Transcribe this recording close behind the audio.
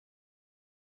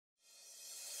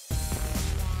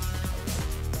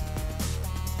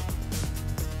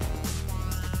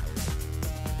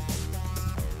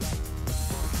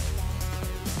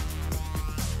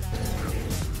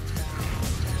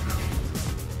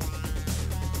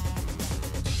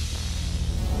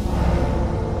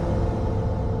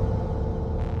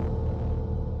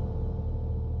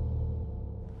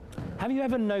Have you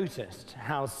ever noticed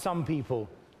how some people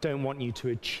don't want you to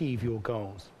achieve your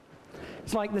goals?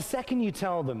 It's like the second you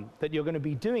tell them that you're going to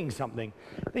be doing something,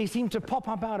 they seem to pop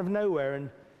up out of nowhere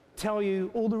and tell you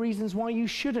all the reasons why you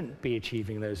shouldn't be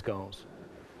achieving those goals.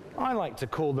 I like to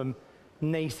call them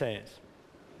naysayers.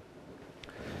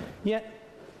 Yet,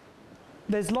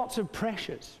 there's lots of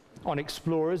pressures on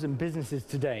explorers and businesses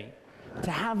today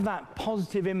to have that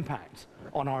positive impact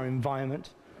on our environment,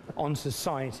 on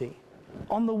society,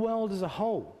 on the world as a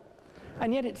whole.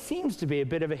 And yet it seems to be a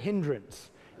bit of a hindrance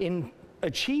in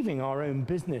achieving our own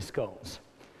business goals.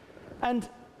 And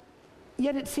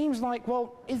yet it seems like,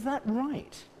 well, is that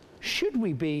right? Should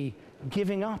we be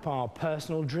giving up our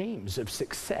personal dreams of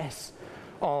success,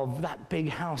 of that big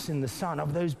house in the sun,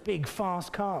 of those big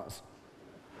fast cars?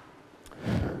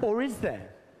 Or is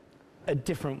there a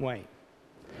different way?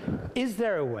 Is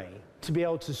there a way to be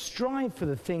able to strive for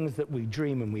the things that we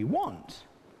dream and we want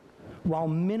while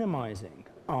minimizing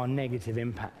our negative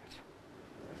impact?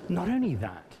 Not only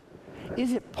that,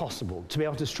 is it possible to be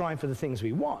able to strive for the things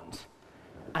we want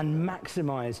and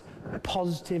maximize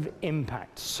positive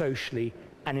impact socially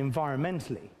and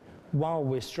environmentally while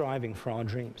we're striving for our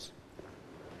dreams?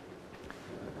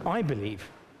 I believe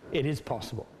it is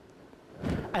possible.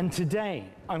 And today,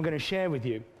 I'm going to share with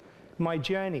you my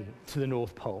journey to the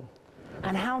North Pole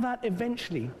and how that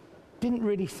eventually didn't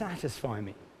really satisfy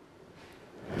me.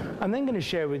 I'm then going to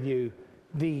share with you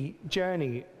the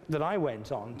journey that I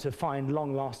went on to find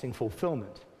long-lasting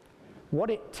fulfillment, what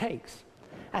it takes,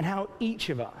 and how each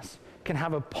of us can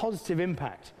have a positive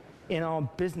impact in our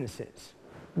businesses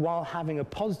while having a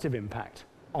positive impact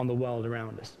on the world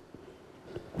around us.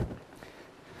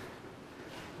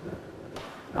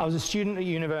 I was a student at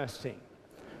university,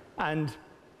 and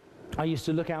I used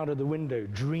to look out of the window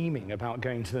dreaming about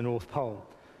going to the North Pole.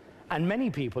 And many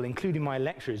people, including my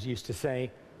lecturers, used to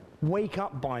say, "Wake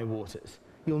up, Bywaters.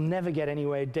 You'll never get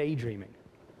anywhere daydreaming."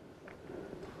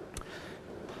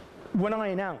 When I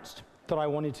announced that I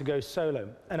wanted to go solo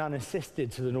and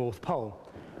unassisted to the North Pole,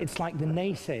 it's like the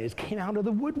naysayers came out of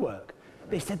the woodwork.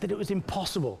 They said that it was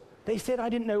impossible. They said I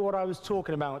didn't know what I was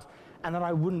talking about and that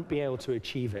I wouldn't be able to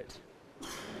achieve it.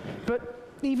 But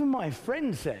even my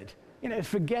friend said, you know,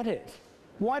 forget it.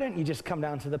 Why don't you just come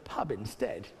down to the pub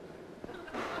instead?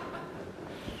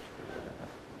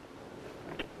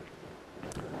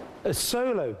 A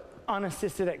solo,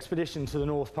 unassisted expedition to the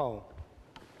North Pole.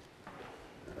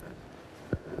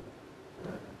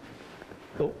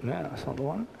 Oh, no, that's not the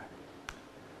one.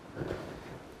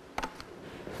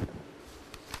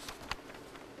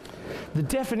 The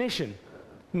definition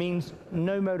means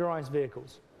no motorized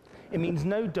vehicles. It means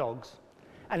no dogs,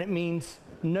 and it means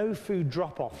no food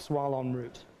drop-offs while en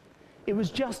route. It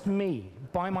was just me,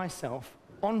 by myself,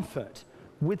 on foot,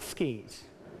 with skis,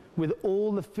 with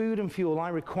all the food and fuel I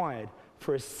required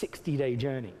for a 60-day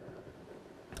journey.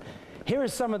 Here are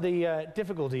some of the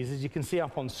difficulties, as you can see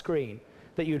up on screen,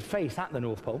 that you'd face at the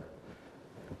North Pole.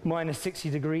 Minus 60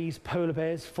 degrees, polar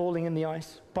bears falling in the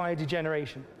ice,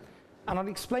 biodegeneration. And I'll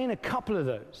explain a couple of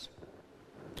those.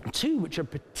 Two which are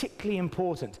particularly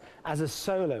important as a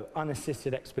solo,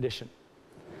 unassisted expedition.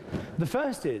 The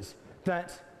first is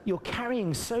that you're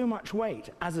carrying so much weight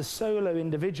as a solo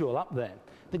individual up there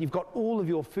that you've got all of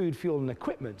your food, fuel, and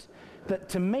equipment, that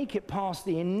to make it past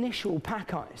the initial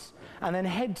pack ice and then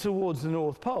head towards the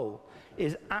North Pole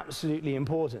is absolutely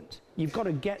important. You've got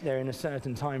to get there in a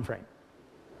certain time frame.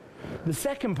 The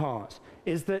second part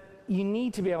is that you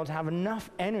need to be able to have enough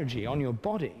energy on your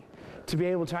body to be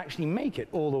able to actually make it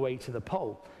all the way to the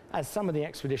pole, as some of the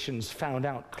expeditions found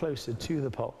out closer to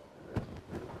the pole.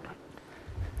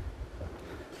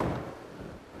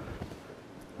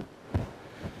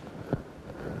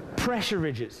 Pressure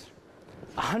ridges,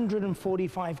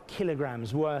 145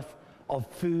 kilograms worth of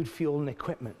food, fuel, and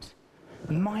equipment.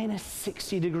 Minus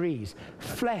 60 degrees,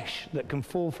 flesh that can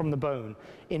fall from the bone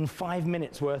in 5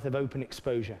 minutes worth of open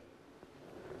exposure.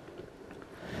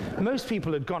 Most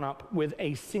people had gone up with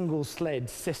a single sled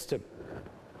system.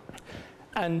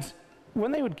 And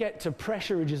when they would get to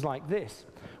pressure ridges like this,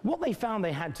 what they found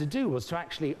they had to do was to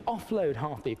actually offload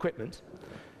half the equipment,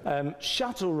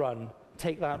 shuttle run,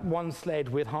 take that one sled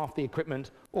with half the equipment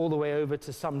all the way over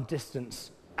to some distance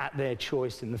at their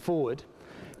choice in the forward,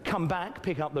 come back,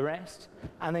 pick up the rest,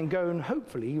 and then go and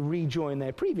hopefully rejoin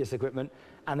their previous equipment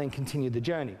and then continue the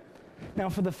journey. Now,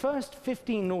 for the first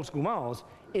 15 nautical miles,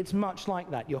 it's much like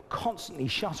that. You're constantly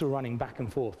shuttle running back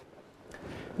and forth.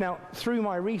 Now, through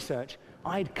my research,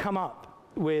 I'd come up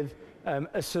with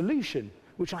a solution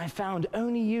which I found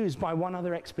only used by one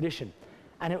other expedition.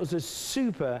 And it was a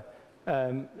super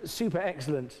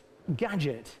excellent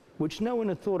gadget which no one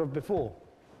had thought of before.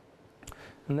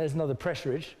 and there's another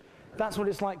pressure ridge. That's what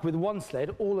it's like with one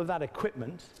sled. All of that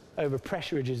equipment over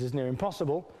pressure ridges is near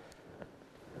impossible.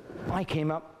 I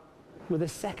came up with a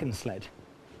second sled.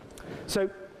 So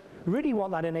really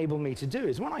what that enabled me to do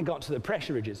is when I got to the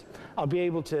pressure ridges, I'll be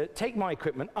able to take my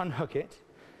equipment, unhook it,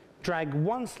 drag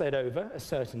one sled over a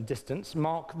certain distance,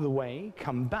 mark the way,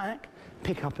 come back,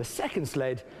 pick up a second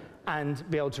sled, and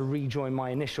be able to rejoin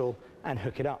my initial and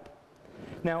hook it up.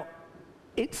 Now,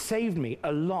 it saved me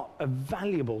a lot of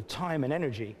valuable time and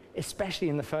energy, especially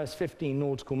in the first 15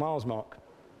 nautical miles mark.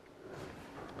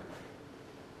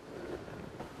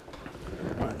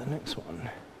 Right, the next one.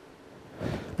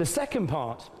 The second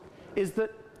part is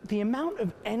that the amount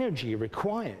of energy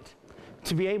required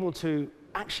to be able to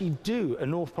actually do a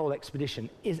North Pole expedition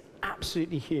is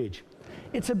absolutely huge.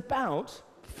 It's about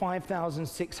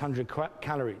 5,600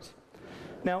 calories.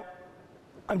 Now,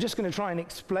 I'm just going to try and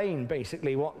explain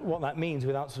basically what that means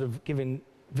without sort of giving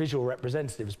visual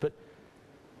representatives, but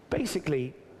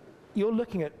basically you're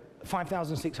looking at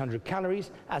 5,600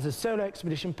 calories. As a solo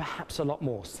expedition, perhaps a lot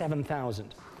more,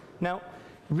 7,000. Now,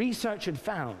 research had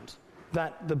found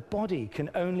that the body can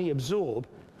only absorb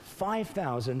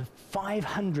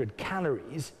 5,500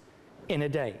 calories in a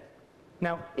day.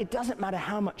 Now, it doesn't matter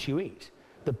how much you eat,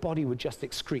 the body would just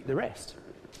excrete the rest.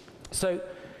 So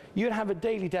you'd have a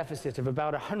daily deficit of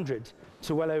about 100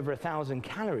 to well over 1,000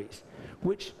 calories,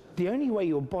 which the only way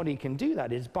your body can do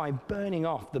that is by burning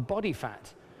off the body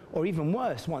fat, or even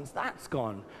worse, once that's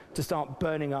gone, to start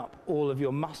burning up all of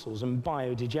your muscles and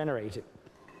biodegenerating.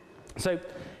 So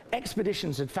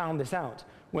expeditions had found this out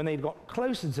when they'd got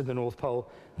closer to the North Pole,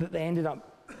 that they ended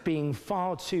up being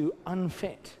far too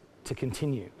unfit to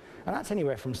continue. And that's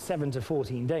anywhere from 7 to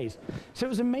 14 days. So it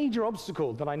was a major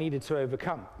obstacle that I needed to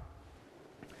overcome.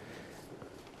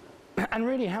 And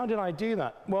really, how did I do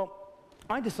that? Well,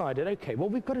 I decided, okay, well,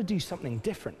 we've got to do something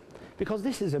different, because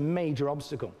this is a major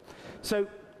obstacle. So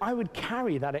I would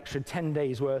carry that extra 10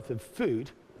 days worth of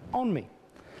food on me.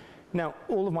 Now,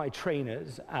 all of my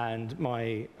trainers and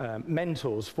my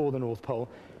mentors for the North Pole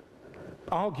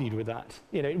argued with that.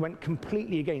 You know, it went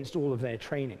completely against all of their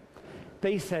training.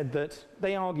 They said that,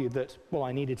 they argued that, well,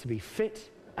 I needed to be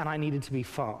fit and I needed to be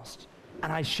fast.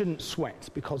 And I shouldn't sweat,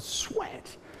 because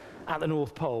sweat at the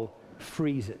North Pole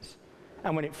freezes.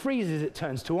 And when it freezes, it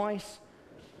turns to ice.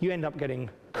 You end up getting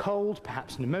cold,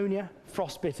 perhaps pneumonia,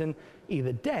 frostbitten,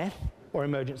 either death or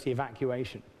emergency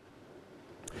evacuation.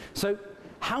 So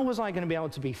how was I going to be able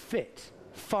to be fit,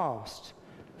 fast,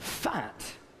 fat,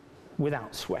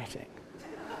 without sweating?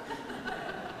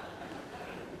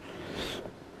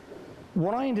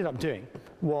 What I ended up doing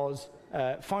was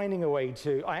finding a way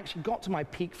to, I actually got to my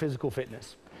peak physical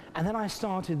fitness, and then I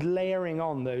started layering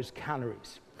on those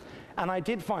calories. And I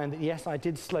did find that, yes, I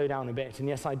did slow down a bit, and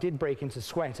yes, I did break into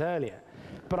sweat earlier,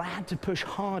 but I had to push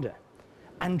harder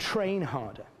and train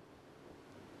harder.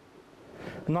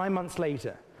 9 months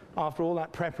later, after all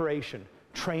that preparation,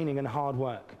 training, and hard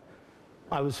work,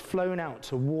 I was flown out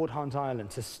to Ward Hunt Island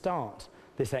to start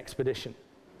this expedition.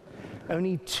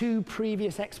 Only 2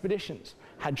 previous expeditions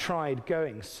had tried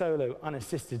going solo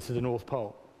unassisted to the North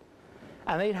Pole.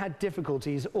 And they'd had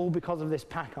difficulties all because of this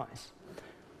pack ice.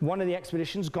 One of the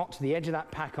expeditions got to the edge of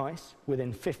that pack ice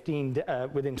within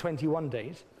 21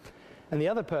 days, and the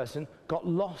other person got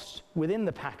lost within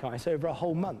the pack ice over a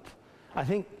whole month. I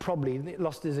think probably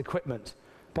lost his equipment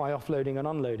by offloading and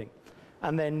unloading,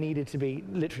 and then needed to be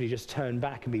literally just turned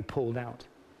back and be pulled out.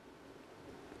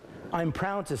 I'm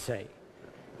proud to say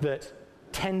that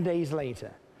 10 days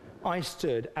later, I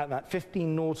stood at that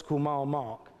 15 nautical mile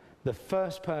mark, the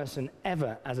first person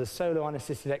ever as a solo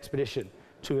unassisted expedition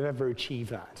to have ever achieved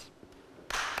that.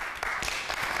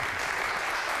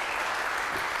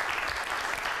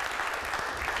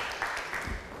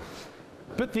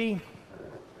 But the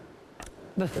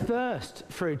thirst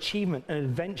for achievement and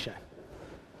adventure,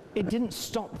 it didn't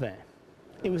stop there.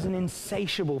 It was an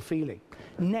insatiable feeling.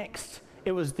 Next,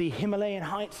 it was the Himalayan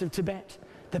heights of Tibet,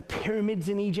 the pyramids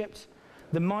in Egypt,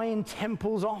 the Mayan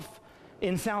temples off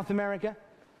in South America.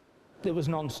 It was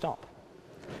non-stop.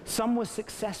 Some were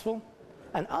successful,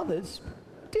 and others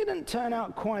didn't turn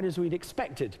out quite as we'd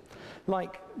expected.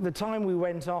 Like the time we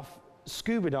went off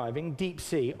scuba diving deep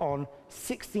sea on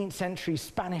 16th century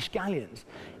Spanish galleons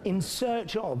in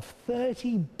search of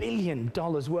 $30 billion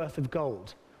worth of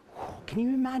gold. Can you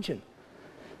imagine?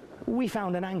 We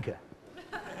found an anchor.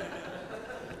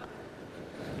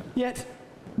 Yet,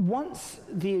 once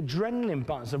the adrenaline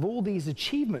buzz of all these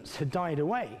achievements had died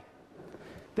away,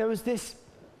 there was this,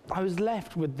 I was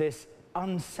left with this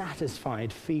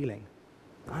unsatisfied feeling.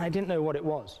 And I didn't know what it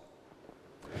was.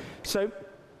 So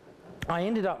I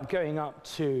ended up going up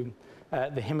to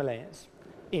the Himalayas,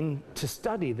 to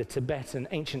study the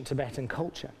ancient Tibetan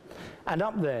culture. And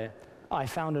up there, I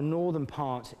found a northern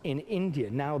part in India,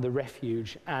 now the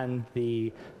refuge and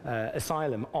the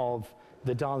asylum of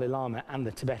the Dalai Lama and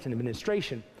the Tibetan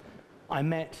administration. I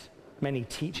met many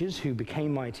teachers who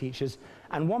became my teachers,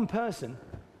 and one person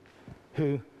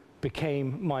who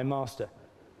became my master.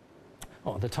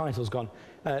 Oh, the title's gone.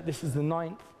 This is the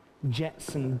 9th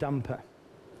Jetson Dumper.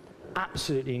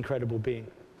 Absolutely incredible being.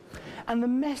 And the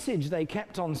message they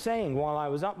kept on saying while I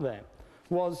was up there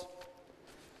was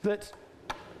that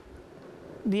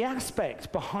the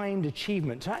aspect behind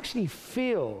achievement, to actually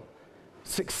feel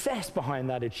success behind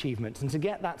that achievement and to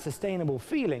get that sustainable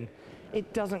feeling,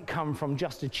 it doesn't come from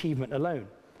just achievement alone.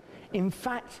 In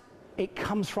fact, it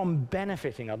comes from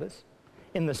benefiting others,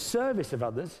 in the service of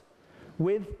others,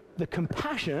 with the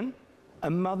compassion a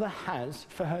mother has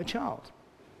for her child.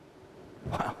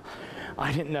 Well,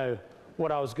 I didn't know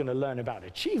what I was going to learn about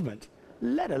achievement,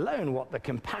 let alone what the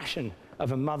compassion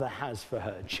of a mother has for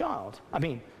her child. I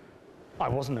mean, I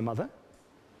wasn't a mother.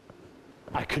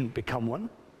 I couldn't become one.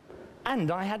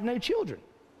 And I had no children.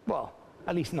 Well,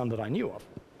 at least none that I knew of.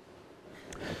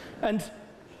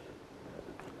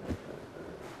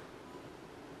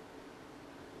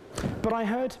 But I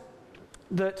heard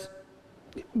that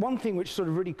one thing which sort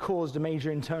of really caused a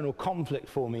major internal conflict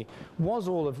for me was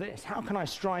all of this. How can I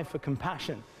strive for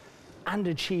compassion and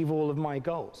achieve all of my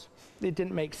goals? It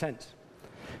didn't make sense.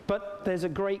 But there's a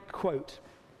great quote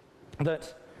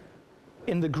that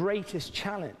in the greatest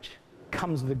challenge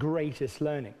comes the greatest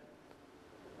learning.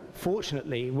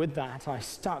 Fortunately, with that, I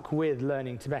stuck with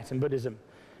learning Tibetan Buddhism.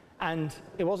 And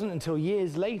it wasn't until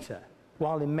years later,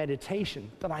 while in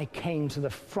meditation, that I came to the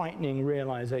frightening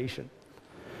realization.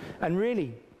 And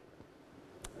really,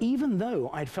 even though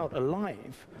I'd felt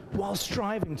alive while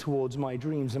striving towards my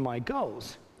dreams and my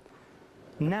goals,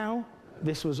 now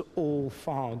this was all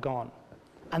far gone.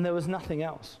 And there was nothing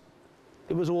else.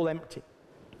 It was all empty.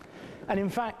 And in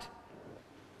fact,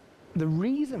 the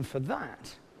reason for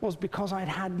that was because I'd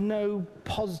had no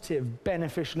positive,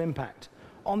 beneficial impact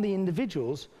on the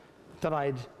individuals that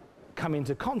I'd come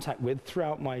into contact with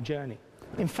throughout my journey.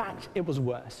 In fact, it was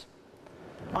worse.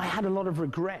 I had a lot of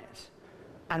regret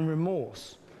and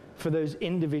remorse for those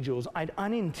individuals I'd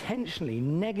unintentionally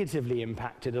negatively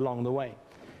impacted along the way,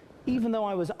 even though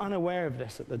I was unaware of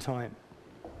this at the time.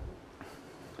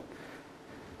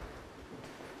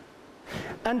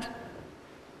 And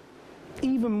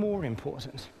even more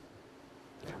important,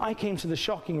 I came to the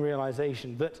shocking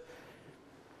realization that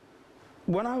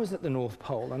when I was at the North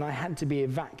Pole and I had to be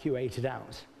evacuated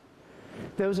out,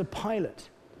 there was a pilot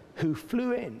who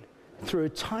flew in through a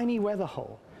tiny weather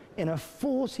hole in a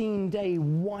 14-day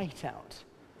whiteout,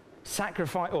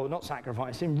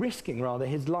 risking rather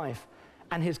his life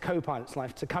and his co-pilot's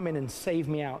life to come in and save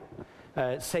me out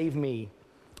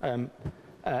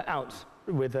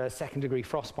with a second-degree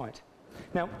frostbite.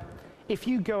 Now, if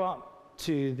you go up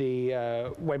to the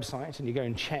website and you go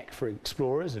and check for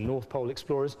explorers and North Pole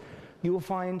explorers, you will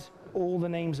find all the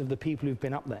names of the people who've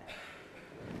been up there.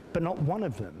 But not one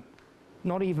of them,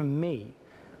 not even me,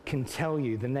 can tell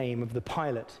you the name of the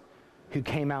pilot who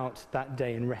came out that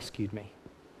day and rescued me.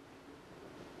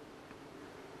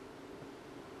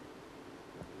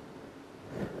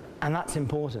 And that's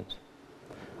important.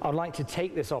 I'd like to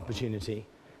take this opportunity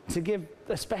to give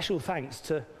a special thanks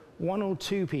to one or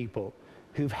two people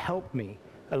who've helped me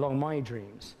along my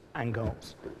dreams and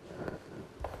goals.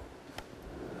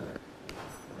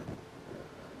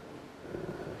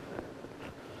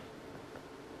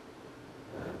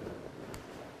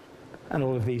 And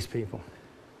all of these people.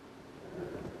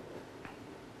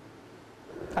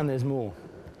 And there's more.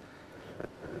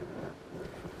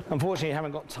 Unfortunately, I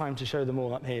haven't got time to show them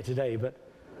all up here today, but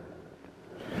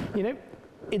you know,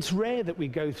 it's rare that we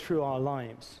go through our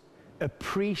lives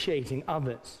appreciating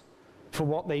others for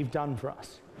what they've done for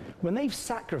us. When they've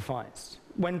sacrificed,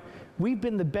 when we've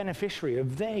been the beneficiary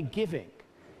of their giving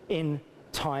in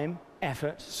time,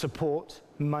 effort, support,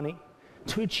 money,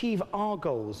 to achieve our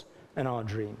goals and our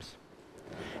dreams.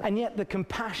 And yet the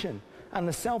compassion and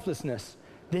the selflessness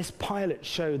this pilot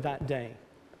showed that day,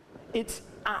 it's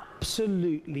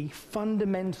absolutely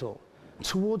fundamental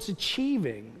towards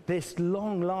achieving this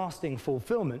long-lasting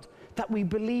fulfillment that we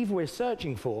believe we're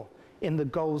searching for in the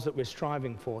goals that we're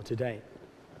striving for today.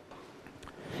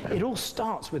 It all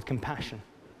starts with compassion,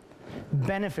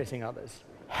 benefiting others,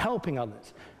 helping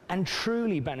others, and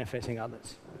truly benefiting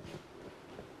others.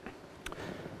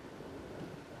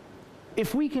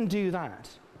 If we can do that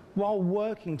while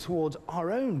working towards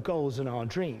our own goals and our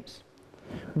dreams,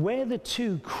 where the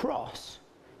two cross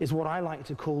is what I like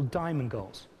to call diamond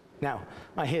goals. Now,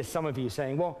 I hear some of you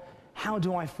saying, well, how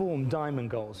do I form diamond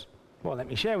goals? Well, let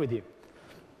me share with you.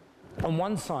 On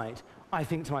one side, I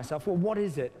think to myself, well, what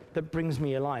is it that brings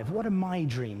me alive? What are my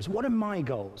dreams? What are my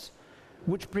goals?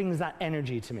 Which brings that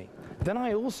energy to me. Then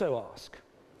I also ask,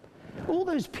 all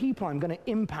those people I'm going to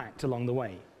impact along the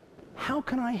way, how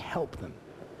can I help them?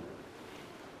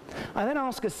 I then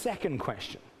ask a second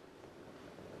question.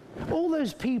 All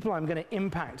those people I'm going to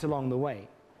impact along the way,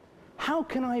 how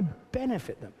can I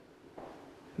benefit them?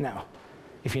 Now,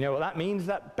 if you know what that means,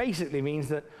 that basically means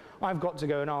that I've got to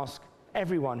go and ask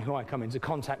everyone who I come into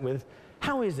contact with,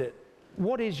 how is it?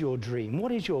 What is your dream?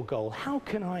 What is your goal? How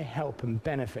can I help and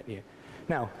benefit you?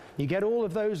 Now, you get all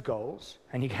of those goals,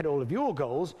 and you get all of your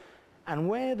goals, and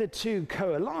where the two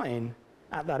co-align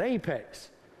at that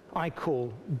apex, I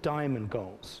call diamond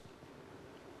goals.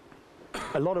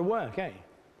 A lot of work, eh?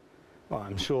 Well,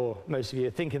 I'm sure most of you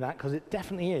are thinking that, because it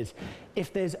definitely is,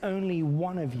 if there's only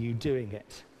one of you doing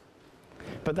it.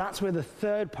 But that's where the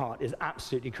third part is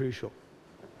absolutely crucial.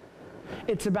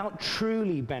 It's about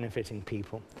truly benefiting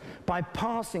people by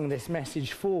passing this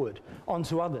message forward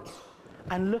onto others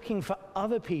and looking for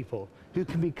other people who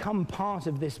can become part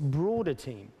of this broader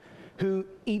team, who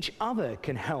each other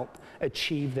can help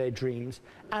achieve their dreams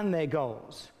and their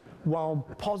goals while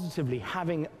positively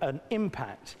having an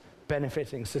impact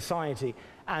benefiting society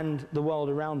and the world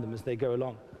around them as they go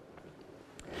along.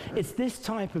 It's this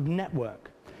type of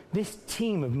network, this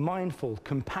team of mindful,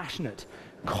 compassionate,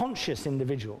 conscious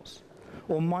individuals,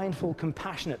 or mindful,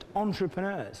 compassionate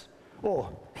entrepreneurs,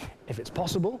 or, if it's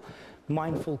possible,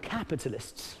 mindful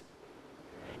capitalists.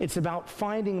 It's about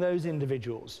finding those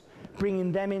individuals,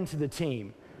 bringing them into the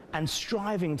team, and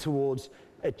striving towards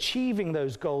achieving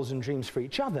those goals and dreams for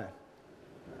each other,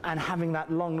 and having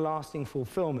that long-lasting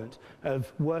fulfillment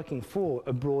of working for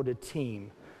a broader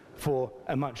team for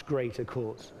a much greater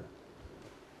cause.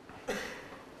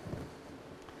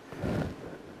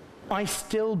 I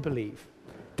still believe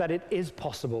that it is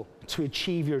possible to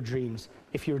achieve your dreams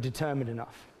if you're determined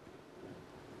enough.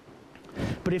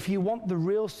 But if you want the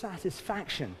real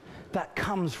satisfaction that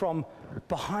comes from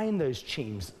behind those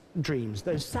dreams,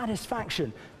 those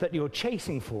satisfaction that you're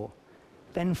chasing for,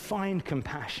 then find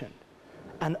compassion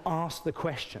and ask the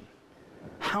question,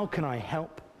 how can I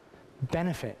help,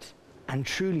 benefit, and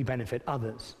truly benefit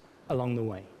others along the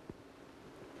way?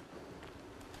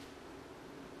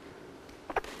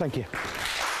 Thank you.